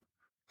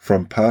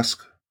From Pasch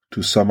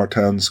to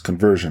Samartan's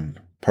Conversion,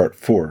 Part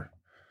 4.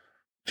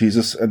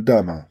 Jesus and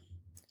Adama,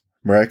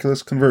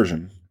 Miraculous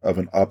Conversion of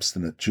an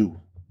Obstinate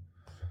Jew.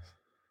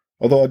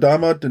 Although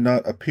Adama did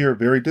not appear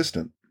very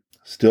distant,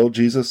 still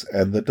Jesus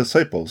and the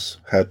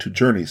disciples had to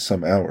journey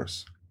some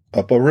hours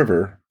up a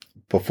river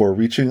before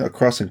reaching a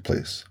crossing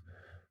place.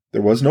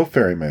 There was no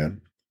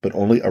ferryman, but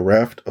only a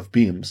raft of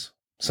beams,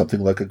 something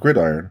like a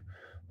gridiron,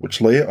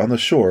 which lay on the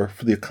shore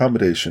for the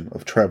accommodation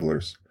of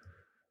travelers.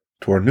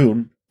 Toward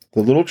noon,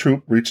 the little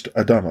troop reached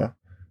Adama,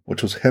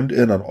 which was hemmed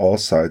in on all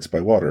sides by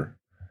water.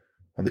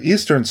 On the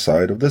eastern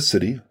side of the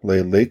city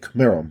lay Lake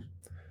Merom.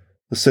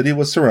 The city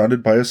was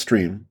surrounded by a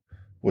stream,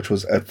 which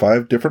was at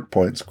 5 different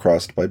points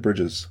crossed by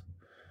bridges.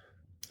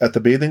 At the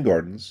bathing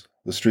gardens,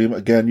 the stream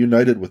again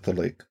united with the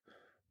lake.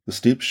 The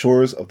steep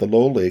shores of the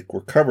low lake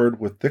were covered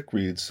with thick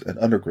reeds and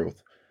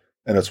undergrowth,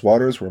 and its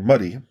waters were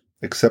muddy,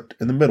 except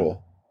in the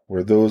middle,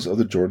 where those of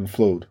the Jordan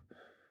flowed.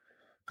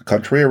 The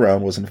country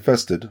around was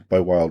infested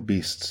by wild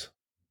beasts.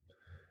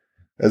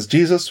 As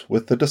Jesus,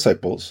 with the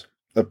disciples,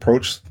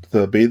 approached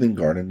the bathing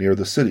garden near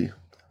the city,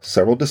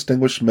 several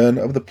distinguished men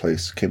of the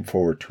place came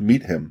forward to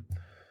meet him.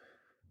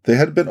 They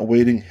had been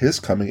awaiting his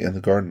coming in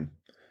the garden.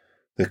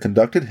 They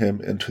conducted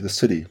him into the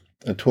city,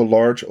 into a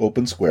large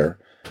open square,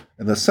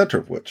 in the center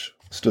of which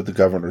stood the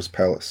governor's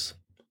palace.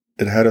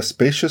 It had a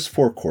spacious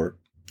forecourt,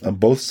 on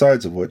both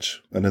sides of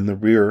which and in the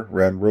rear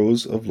ran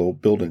rows of low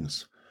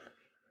buildings.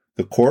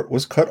 The court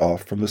was cut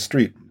off from the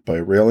street by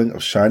a railing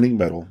of shining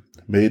metal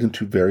made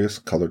into various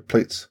colored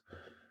plates.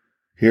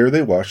 Here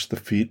they washed the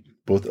feet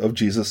both of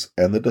Jesus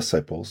and the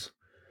disciples,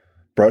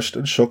 brushed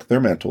and shook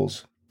their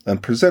mantles,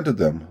 and presented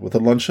them with a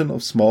luncheon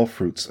of small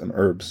fruits and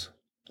herbs.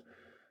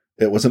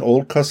 It was an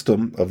old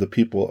custom of the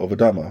people of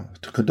Adama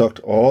to conduct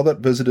all that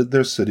visited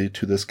their city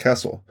to this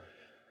castle,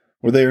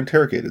 where they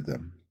interrogated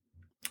them.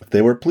 If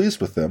they were pleased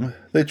with them,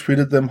 they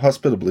treated them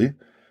hospitably,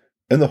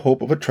 in the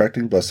hope of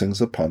attracting blessings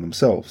upon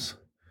themselves.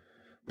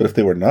 But if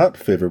they were not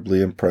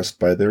favorably impressed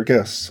by their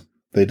guests,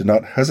 they did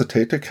not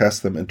hesitate to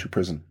cast them into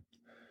prison.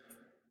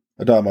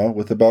 Adama,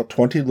 with about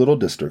 20 little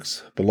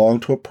districts,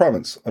 belonged to a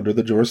province under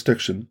the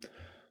jurisdiction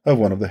of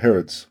one of the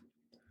Herods.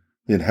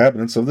 The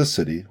inhabitants of the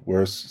city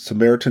were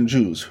Samaritan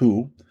Jews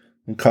who,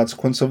 in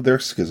consequence of their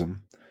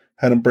schism,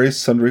 had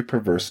embraced sundry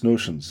perverse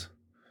notions.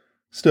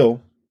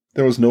 Still,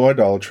 there was no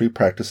idolatry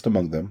practiced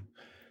among them,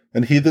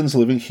 and heathens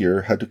living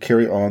here had to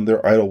carry on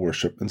their idol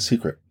worship in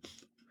secret.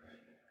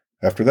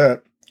 After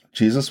that,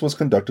 Jesus was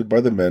conducted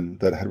by the men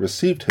that had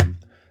received him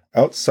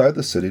outside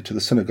the city to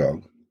the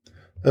synagogue,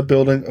 a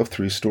building of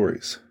 3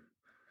 stories.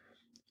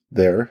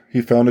 There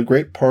he found a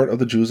great part of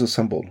the Jews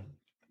assembled,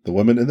 the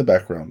women in the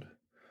background.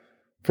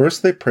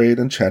 First they prayed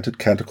and chanted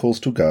canticles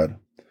to God,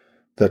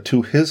 that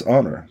to his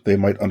honor they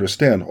might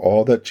understand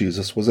all that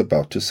Jesus was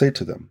about to say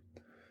to them.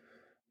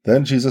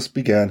 Then Jesus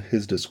began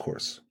his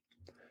discourse.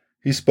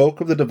 He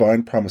spoke of the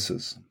divine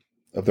promises,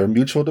 of their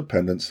mutual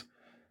dependence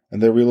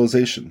and their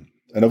realization,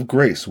 and of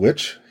grace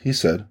which, he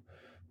said,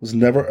 was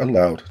never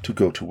allowed to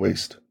go to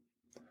waste.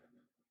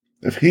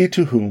 If he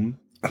to whom,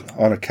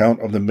 on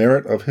account of the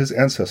merit of his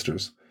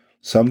ancestors,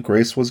 some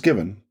grace was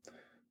given,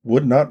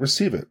 would not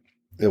receive it,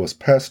 it was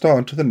passed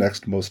on to the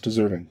next most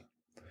deserving.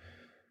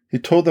 He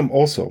told them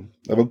also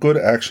of a good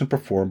action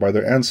performed by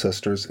their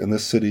ancestors in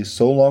this city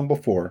so long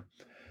before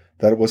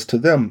that it was to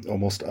them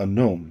almost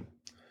unknown,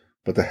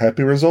 but the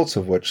happy results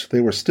of which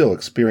they were still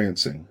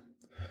experiencing.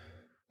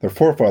 Their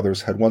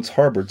forefathers had once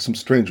harbored some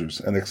strangers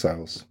and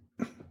exiles.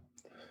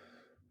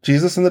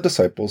 Jesus and the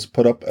disciples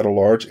put up at a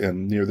large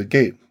inn near the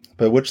gate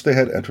by which they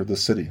had entered the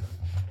city.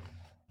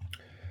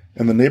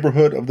 In the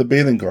neighborhood of the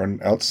bathing garden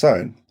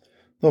outside,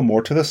 though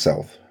more to the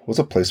south, was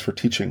a place for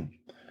teaching.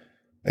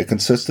 It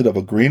consisted of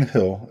a green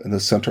hill in the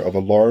center of a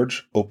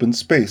large, open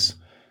space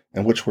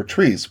in which were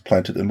trees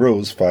planted in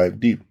rows 5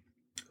 deep,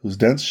 whose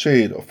dense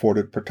shade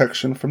afforded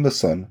protection from the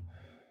sun.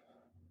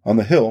 On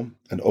the hill,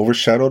 and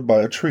overshadowed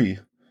by a tree,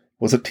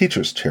 was a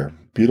teacher's chair,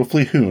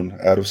 beautifully hewn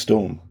out of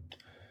stone.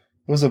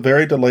 It was a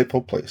very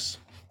delightful place,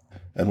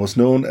 and was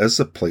known as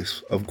the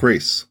place of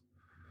grace,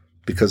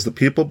 because the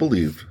people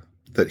believed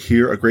that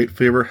here a great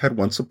favor had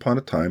once upon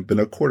a time been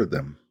accorded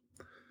them.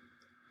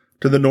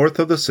 To the north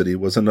of the city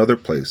was another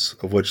place,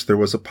 of which there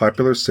was a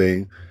popular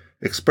saying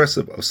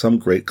expressive of some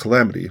great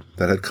calamity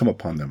that had come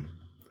upon them.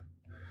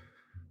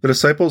 The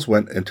disciples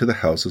went into the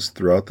houses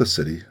throughout the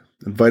city,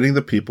 inviting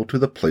the people to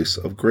the place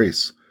of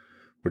grace,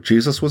 where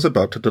Jesus was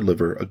about to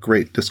deliver a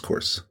great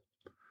discourse.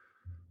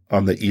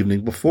 On the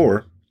evening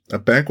before, a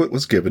banquet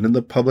was given in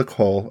the public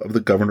hall of the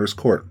governor's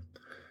court.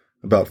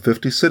 About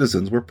 50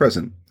 citizens were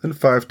present, and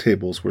 5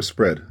 tables were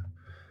spread.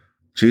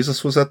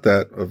 Jesus was at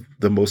that of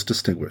the most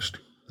distinguished,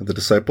 and the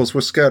disciples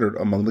were scattered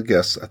among the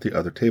guests at the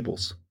other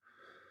tables.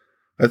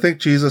 I think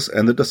Jesus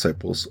and the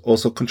disciples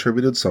also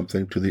contributed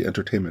something to the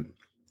entertainment.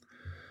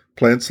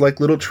 Plants like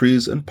little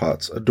trees and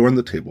pots adorned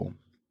the table.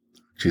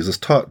 Jesus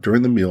taught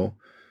during the meal,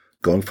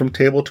 going from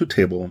table to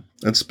table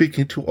and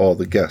speaking to all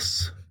the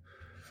guests.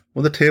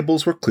 When the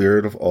tables were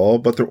cleared of all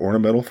but their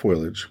ornamental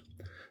foliage,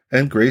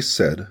 and grace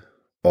said,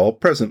 "All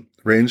present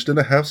ranged in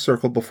a half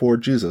circle before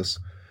Jesus,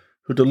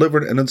 who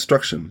delivered an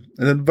instruction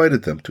and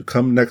invited them to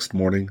come next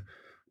morning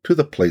to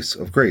the place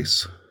of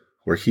grace,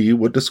 where he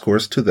would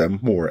discourse to them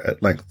more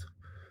at length.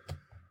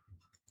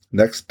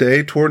 Next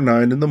day, toward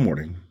 9 in the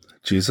morning,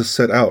 Jesus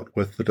set out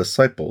with the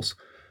disciples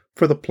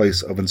for the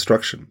place of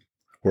instruction,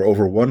 where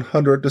over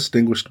 100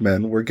 distinguished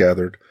men were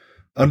gathered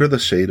under the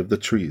shade of the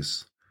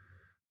trees.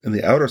 In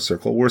the outer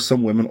circle were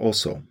some women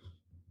also.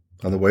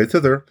 On the way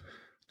thither,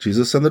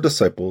 Jesus and the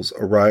disciples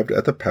arrived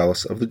at the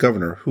palace of the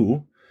governor,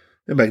 who,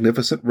 in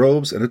magnificent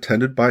robes and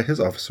attended by his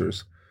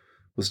officers,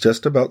 was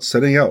just about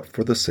setting out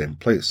for the same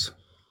place.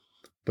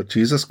 But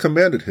Jesus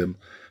commanded him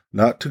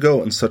not to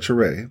go in such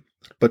array,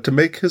 but to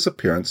make his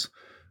appearance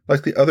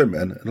like the other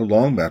men in a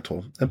long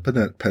mantle and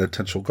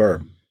penitential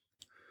garb.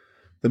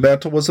 The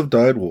mantle was of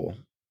dyed wool.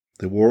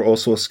 They wore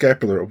also a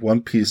scapular of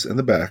one piece in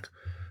the back,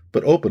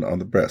 but open on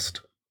the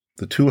breast,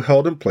 the two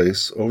held in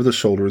place over the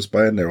shoulders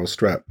by a narrow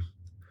strap.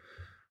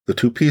 The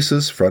two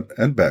pieces, front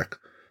and back,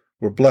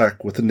 were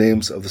black with the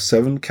names of the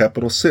 7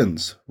 capital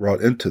sins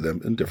wrought into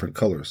them in different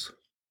colors.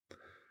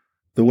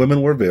 The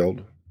women were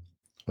veiled.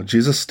 When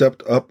Jesus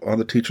stepped up on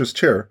the teacher's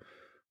chair,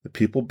 the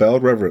people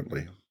bowed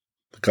reverently.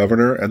 The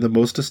governor and the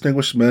most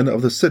distinguished men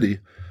of the city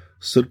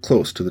stood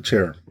close to the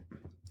chair.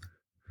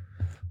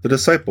 The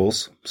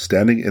disciples,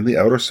 standing in the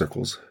outer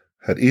circles,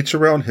 had each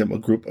around him a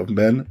group of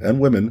men and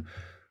women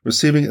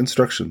receiving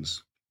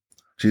instructions.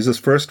 Jesus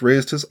first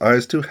raised his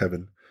eyes to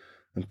heaven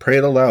and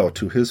prayed aloud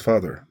to his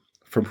Father,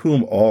 from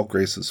whom all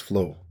graces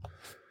flow,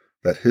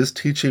 that his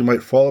teaching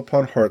might fall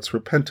upon hearts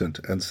repentant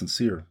and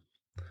sincere.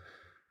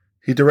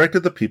 He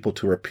directed the people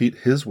to repeat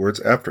his words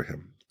after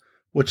him,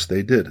 which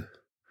they did.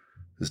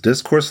 His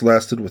discourse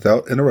lasted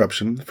without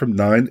interruption from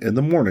 9 in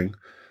the morning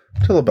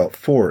till about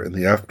 4 in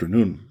the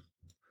afternoon.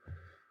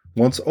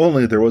 Once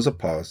only there was a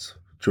pause,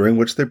 during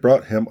which they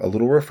brought him a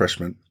little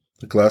refreshment,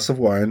 a glass of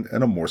wine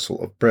and a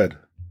morsel of bread.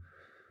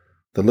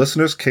 The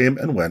listeners came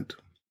and went,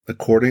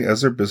 according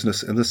as their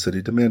business in the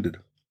city demanded.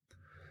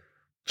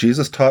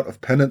 Jesus taught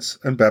of penance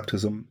and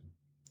baptism,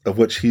 of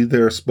which he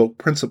there spoke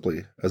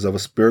principally as of a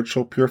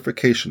spiritual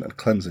purification and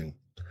cleansing.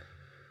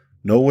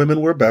 No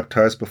women were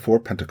baptized before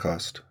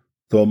Pentecost,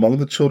 though among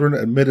the children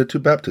admitted to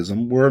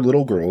baptism were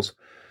little girls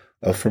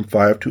of from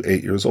 5 to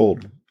 8 years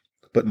old,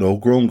 but no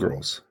grown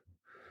girls.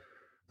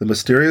 The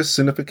mysterious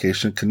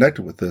signification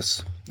connected with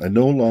this I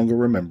no longer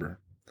remember.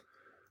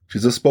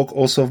 Jesus spoke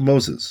also of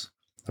Moses,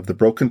 of the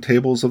broken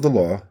tables of the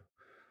law,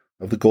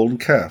 of the golden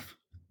calf,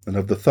 and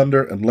of the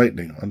thunder and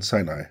lightning on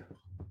Sinai.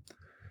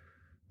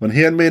 When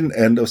he had made an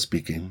end of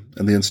speaking,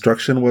 and the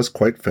instruction was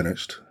quite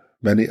finished,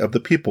 many of the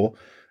people,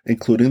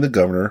 including the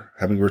governor,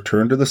 having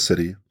returned to the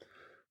city,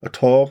 a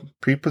tall,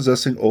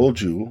 prepossessing old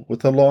Jew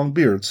with a long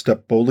beard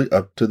stepped boldly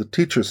up to the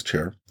teacher's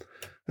chair,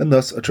 and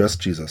thus addressed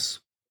Jesus.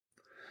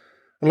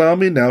 "Allow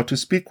me now to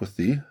speak with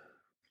thee.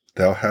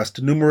 Thou hast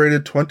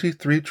enumerated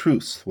 23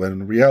 truths, when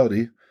in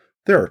reality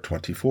there are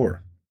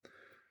 24.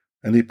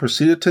 And he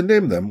proceeded to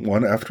name them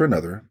one after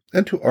another,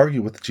 and to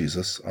argue with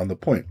Jesus on the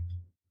point.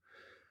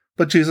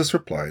 But Jesus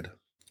replied,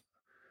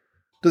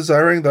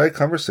 "Desiring thy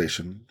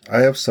conversation, I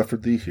have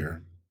suffered thee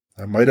here.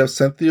 I might have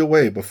sent thee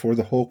away before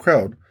the whole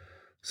crowd,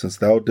 since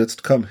thou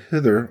didst come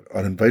hither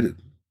uninvited.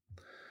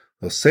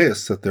 Thou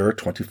sayest that there are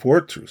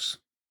 24 truths,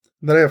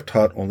 and that I have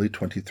taught only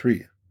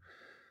 23.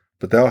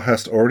 But thou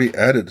hast already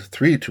added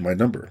 3 to my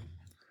number,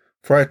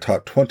 for I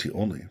taught 20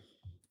 only."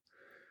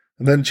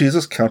 And then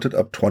Jesus counted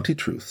up 20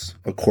 truths,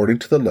 according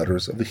to the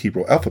letters of the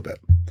Hebrew alphabet,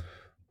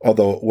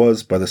 although it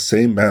was by the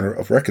same manner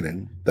of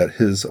reckoning that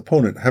his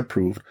opponent had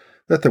proved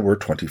that there were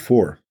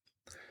 24.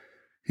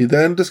 He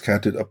then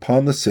descanted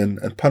upon the sin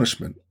and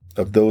punishment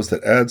of those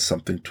that add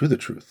something to the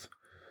truth.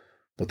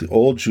 But the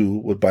old Jew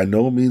would by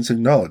no means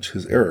acknowledge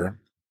his error,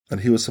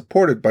 and he was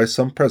supported by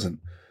some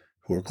present,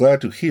 who were glad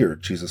to hear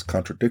Jesus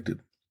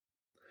contradicted.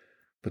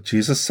 But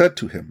Jesus said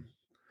to him,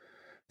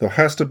 "Thou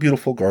hast a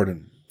beautiful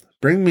garden.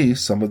 Bring me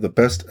some of the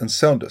best and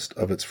soundest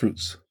of its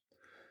fruits.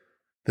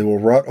 They will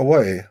rot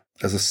away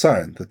as a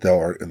sign that thou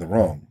art in the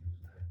wrong.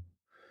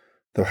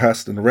 Thou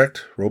hast an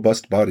erect,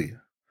 robust body.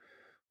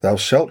 Thou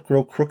shalt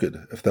grow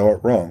crooked if thou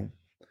art wrong,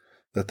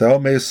 that thou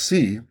mayest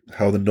see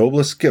how the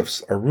noblest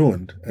gifts are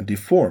ruined and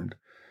deformed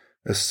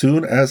as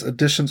soon as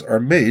additions are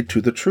made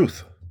to the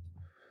truth.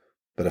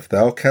 But if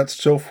thou canst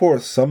show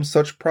forth some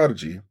such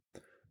prodigy,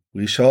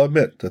 we shall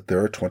admit that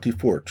there are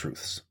 24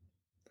 truths."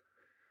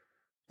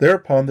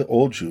 Thereupon the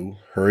old Jew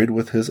hurried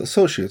with his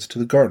associates to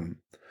the garden,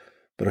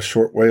 but a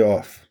short way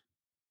off.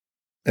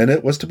 In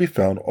it was to be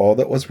found all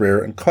that was rare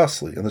and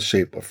costly in the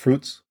shape of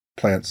fruits,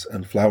 plants,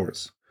 and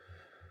flowers.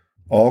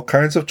 All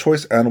kinds of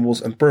choice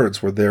animals and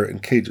birds were there in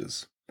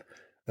cages.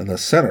 In the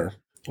center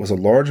was a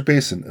large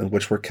basin in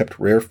which were kept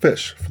rare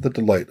fish for the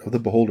delight of the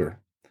beholder.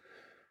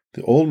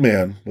 The old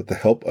man, with the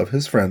help of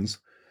his friends,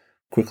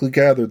 quickly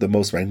gathered the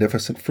most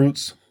magnificent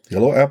fruits,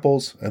 yellow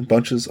apples, and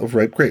bunches of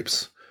ripe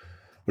grapes,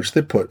 which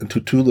they put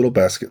into 2 little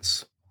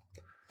baskets.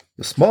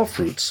 The small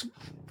fruits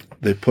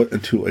they put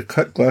into a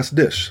cut glass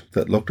dish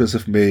that looked as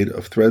if made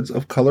of threads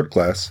of colored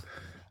glass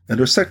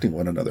intersecting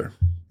one another.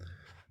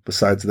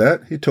 Besides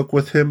that, he took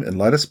with him in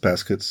lattice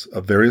baskets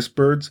of various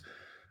birds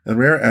and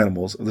rare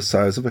animals of the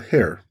size of a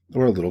hare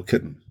or a little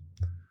kitten.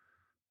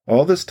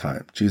 All this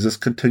time, Jesus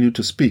continued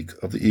to speak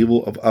of the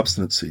evil of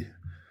obstinacy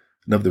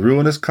and of the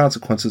ruinous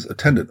consequences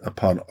attendant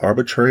upon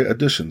arbitrary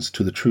additions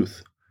to the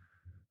truth.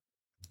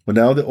 When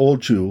now the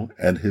old Jew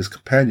and his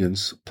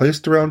companions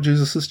placed around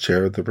Jesus'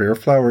 chair the rare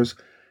flowers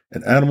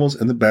and animals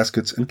in the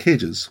baskets and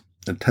cages,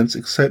 intense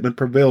excitement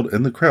prevailed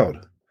in the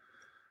crowd.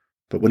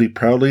 But when he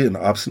proudly and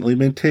obstinately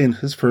maintained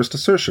his first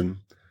assertion,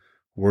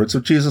 words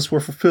of Jesus were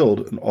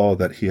fulfilled in all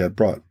that he had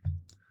brought.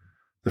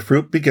 The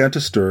fruit began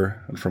to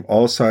stir, and from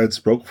all sides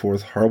broke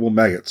forth horrible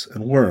maggots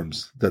and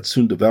worms that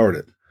soon devoured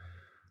it,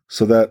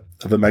 so that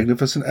of a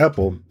magnificent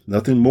apple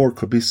nothing more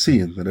could be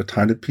seen than a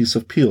tiny piece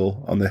of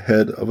peel on the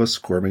head of a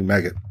squirming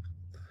maggot.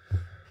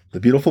 The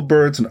beautiful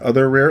birds and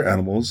other rare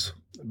animals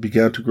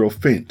began to grow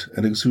faint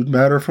and exude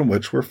matter from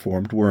which were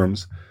formed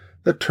worms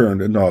that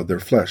turned and gnawed their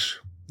flesh,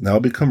 now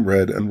become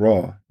red and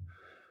raw.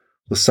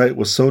 The sight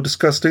was so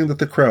disgusting that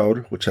the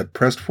crowd, which had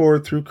pressed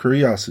forward through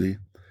curiosity,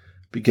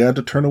 began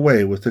to turn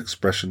away with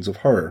expressions of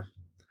horror.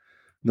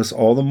 And this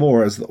all the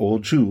more as the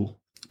old Jew,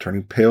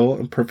 turning pale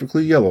and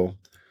perfectly yellow,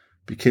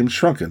 became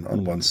shrunken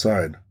on one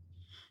side.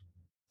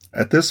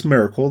 At this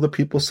miracle the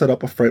people set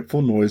up a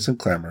frightful noise and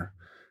clamor.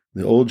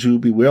 The old Jew,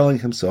 bewailing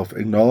himself,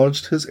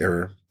 acknowledged his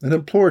error and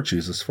implored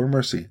Jesus for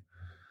mercy.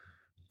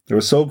 There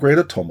was so great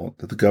a tumult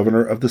that the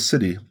governor of the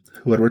city,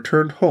 who had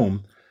returned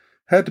home,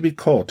 had to be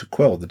called to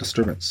quell the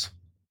disturbance.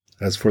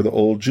 As for the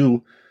old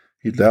Jew,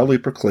 he loudly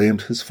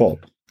proclaimed his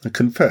fault and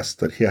confessed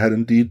that he had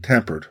indeed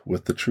tampered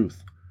with the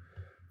truth.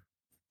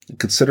 In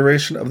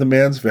consideration of the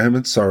man's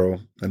vehement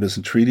sorrow and his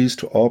entreaties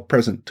to all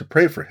present to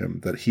pray for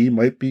him that he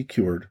might be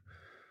cured,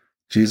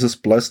 Jesus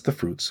blessed the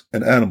fruits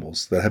and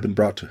animals that had been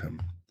brought to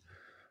him.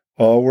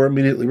 All were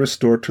immediately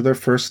restored to their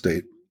first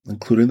state,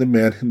 including the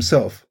man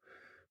himself,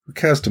 who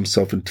cast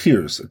himself in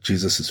tears at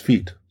Jesus'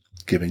 feet,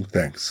 giving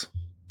thanks.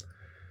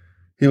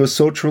 He was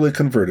so truly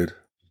converted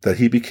that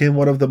he became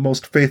one of the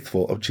most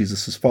faithful of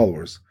Jesus'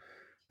 followers,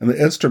 and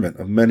the instrument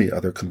of many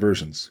other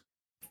conversions.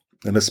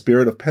 In a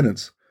spirit of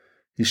penance,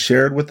 he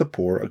shared with the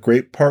poor a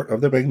great part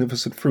of the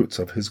magnificent fruits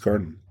of his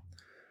garden.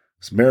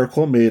 This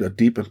miracle made a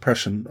deep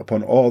impression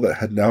upon all that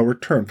had now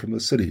returned from the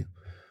city,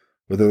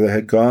 whether they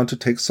had gone to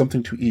take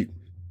something to eat.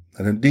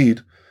 And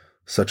indeed,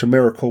 such a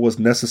miracle was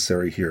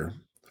necessary here,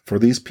 for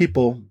these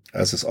people,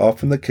 as is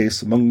often the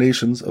case among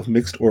nations of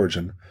mixed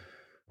origin,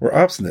 were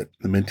obstinate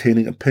in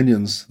maintaining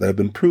opinions that had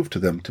been proved to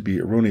them to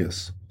be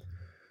erroneous.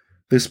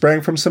 They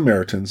sprang from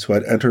Samaritans who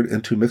had entered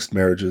into mixed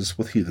marriages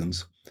with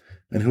heathens,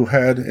 and who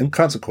had, in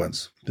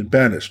consequence, been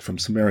banished from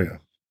Samaria.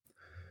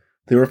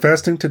 They were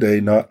fasting today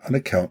not on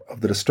account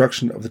of the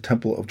destruction of the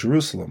temple of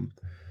Jerusalem,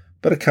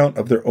 but account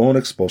of their own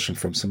expulsion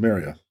from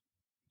Samaria.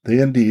 They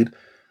indeed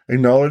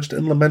acknowledged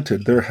and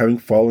lamented their having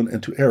fallen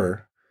into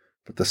error,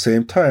 but at the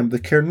same time they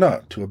cared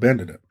not to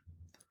abandon it.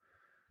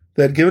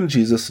 They had given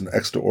Jesus an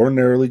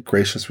extraordinarily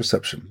gracious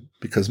reception,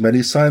 because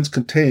many signs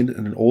contained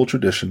in an old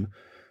tradition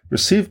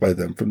received by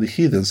them from the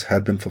heathens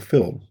had been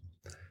fulfilled.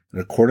 In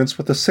accordance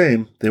with the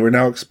same, they were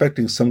now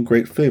expecting some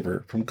great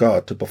favor from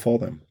God to befall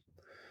them.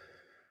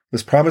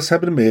 This promise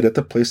had been made at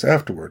the place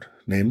afterward,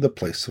 named the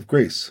place of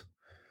grace.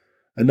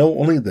 I know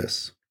only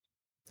this,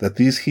 that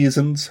these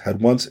heathens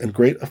had once in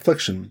great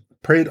affliction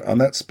prayed on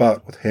that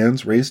spot with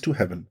hands raised to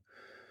heaven,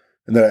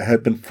 and that it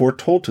had been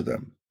foretold to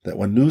them that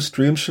when new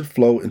streams should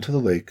flow into the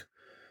lake,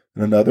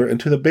 and another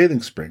into the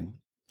bathing spring,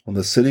 when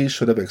the city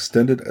should have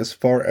extended as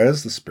far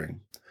as the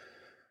spring,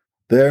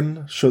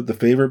 then should the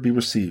favor be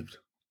received.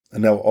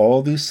 And now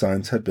all these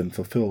signs had been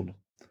fulfilled.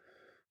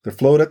 There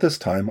flowed at this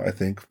time, I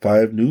think,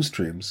 5 new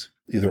streams,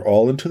 either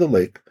all into the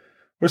lake,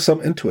 or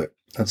some into it,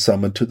 and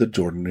some into the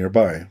Jordan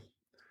nearby.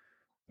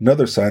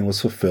 Another sign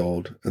was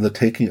fulfilled in the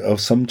taking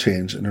of some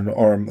change in an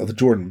arm of the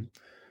Jordan,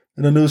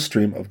 and a new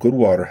stream of good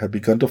water had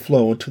begun to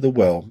flow into the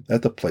well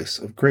at the place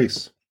of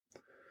grace.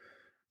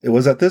 It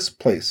was at this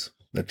place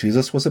that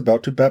Jesus was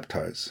about to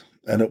baptize,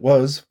 and it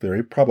was,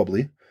 very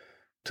probably,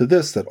 to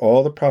this that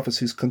all the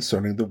prophecies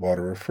concerning the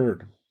water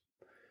referred.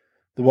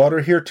 The water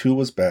here, too,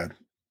 was bad.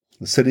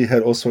 The city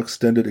had also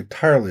extended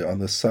entirely on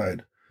this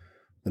side.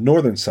 The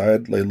northern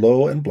side lay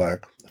low and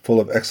black, full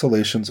of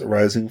exhalations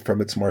arising from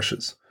its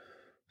marshes.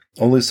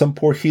 Only some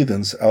poor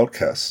heathens,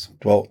 outcasts,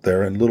 dwelt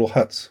there in little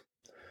huts.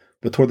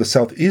 But toward the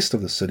southeast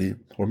of the city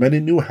were many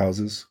new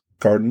houses,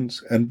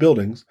 gardens, and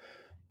buildings,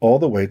 all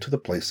the way to the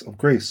place of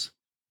grace.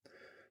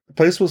 The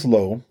place was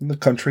low, and the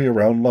country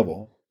around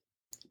level.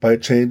 By a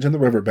change in the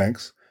river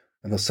banks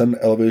and the sudden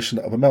elevation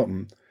of a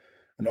mountain,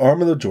 an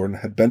arm of the Jordan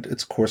had bent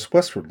its course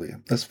westwardly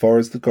as far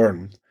as the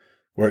garden,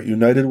 where it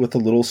united with the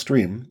little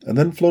stream and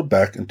then flowed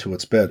back into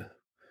its bed.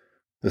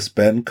 This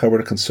bend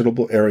covered a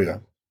considerable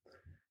area.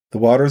 The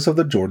waters of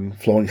the Jordan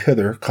flowing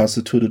hither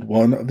constituted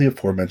one of the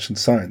aforementioned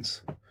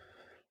signs.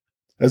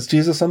 As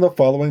Jesus on the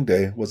following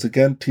day was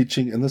again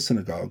teaching in the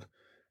synagogue,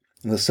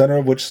 in the center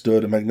of which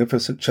stood a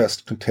magnificent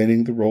chest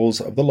containing the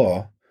rolls of the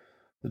law,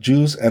 the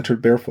Jews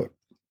entered barefoot.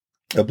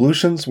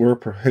 Ablutions were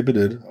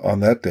prohibited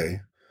on that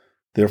day,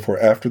 Therefore,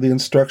 after the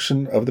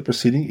instruction of the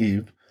preceding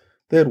eve,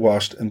 they had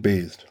washed and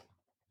bathed.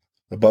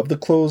 Above the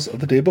clothes of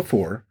the day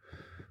before,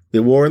 they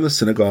wore in the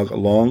synagogue a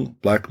long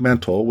black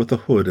mantle with a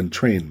hood and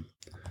train.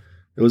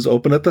 It was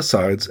open at the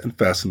sides and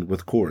fastened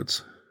with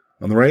cords.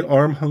 On the right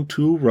arm hung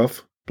 2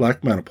 rough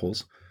black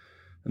maniples,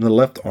 and on the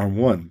left arm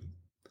 1.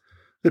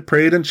 They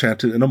prayed and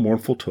chanted in a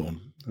mournful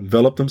tone,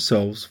 enveloped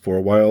themselves for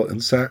a while in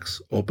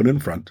sacks open in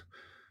front,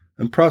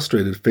 and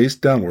prostrated face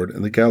downward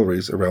in the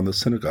galleries around the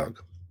synagogue.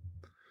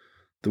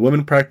 The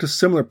women practiced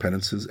similar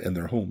penances in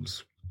their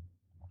homes.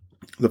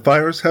 The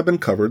fires had been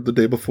covered the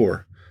day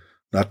before.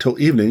 Not till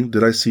evening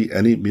did I see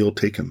any meal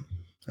taken,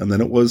 and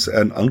then it was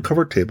at an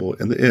uncovered table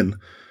in the inn,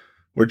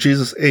 where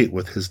Jesus ate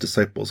with his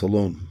disciples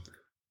alone.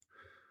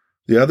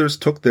 The others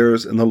took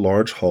theirs in the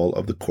large hall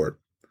of the court.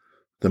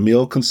 The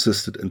meal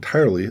consisted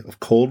entirely of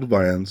cold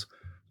viands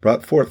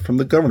brought forth from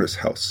the governor's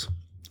house.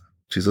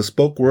 Jesus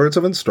spoke words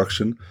of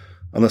instruction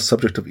on the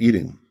subject of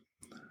eating.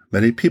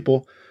 Many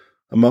people,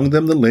 among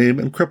them the lame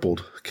and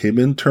crippled, came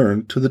in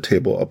turn to the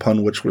table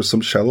upon which were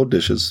some shallow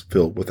dishes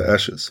filled with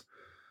ashes.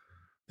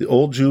 The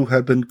old Jew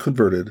had been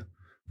converted,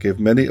 gave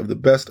many of the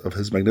best of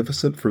his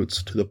magnificent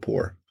fruits to the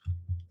poor.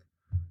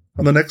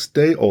 On the next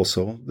day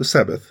also, the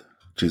Sabbath,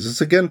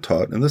 Jesus again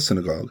taught in the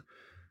synagogue,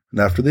 and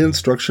after the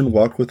instruction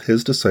walked with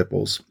his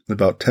disciples and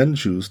about 10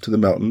 Jews to the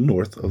mountain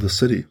north of the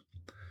city.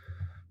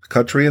 The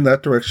country in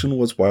that direction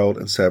was wild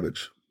and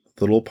savage.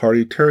 The little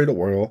party tarried a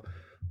while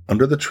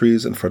under the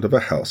trees in front of a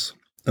house,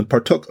 and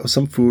partook of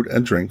some food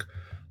and drink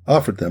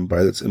offered them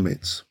by its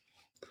inmates.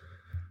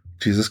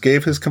 Jesus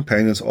gave his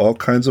companions all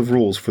kinds of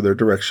rules for their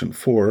direction,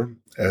 for,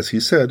 as he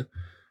said,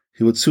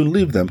 he would soon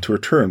leave them to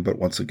return but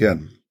once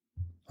again.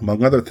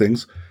 Among other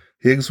things,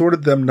 he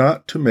exhorted them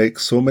not to make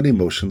so many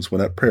motions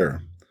when at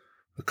prayer,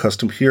 a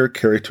custom here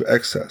carried to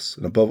excess,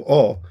 and above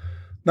all,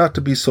 not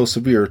to be so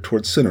severe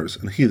towards sinners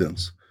and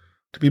heathens,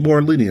 to be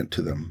more lenient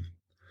to them.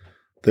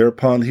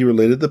 Thereupon he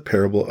related the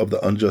parable of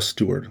the unjust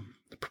steward,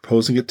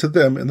 proposing it to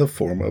them in the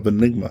form of an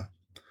enigma.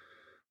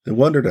 They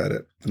wondered at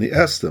it, and he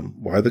asked them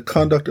why the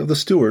conduct of the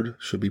steward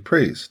should be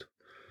praised.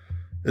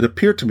 It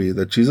appeared to me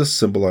that Jesus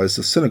symbolized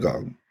the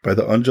synagogue by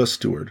the unjust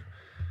steward,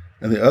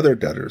 and the other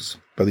debtors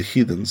by the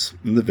heathens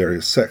in the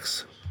various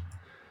sects.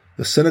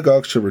 The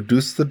synagogue should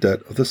reduce the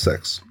debt of the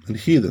sects and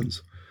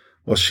heathens,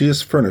 while she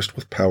is furnished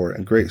with power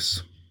and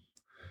grace.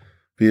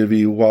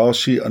 Viz., while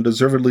she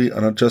undeservedly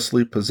and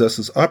unjustly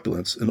possesses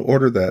opulence, in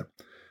order that,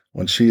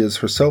 when she is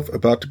herself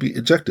about to be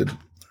ejected,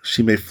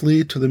 she may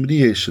flee to the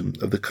mediation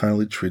of the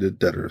kindly treated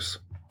debtors.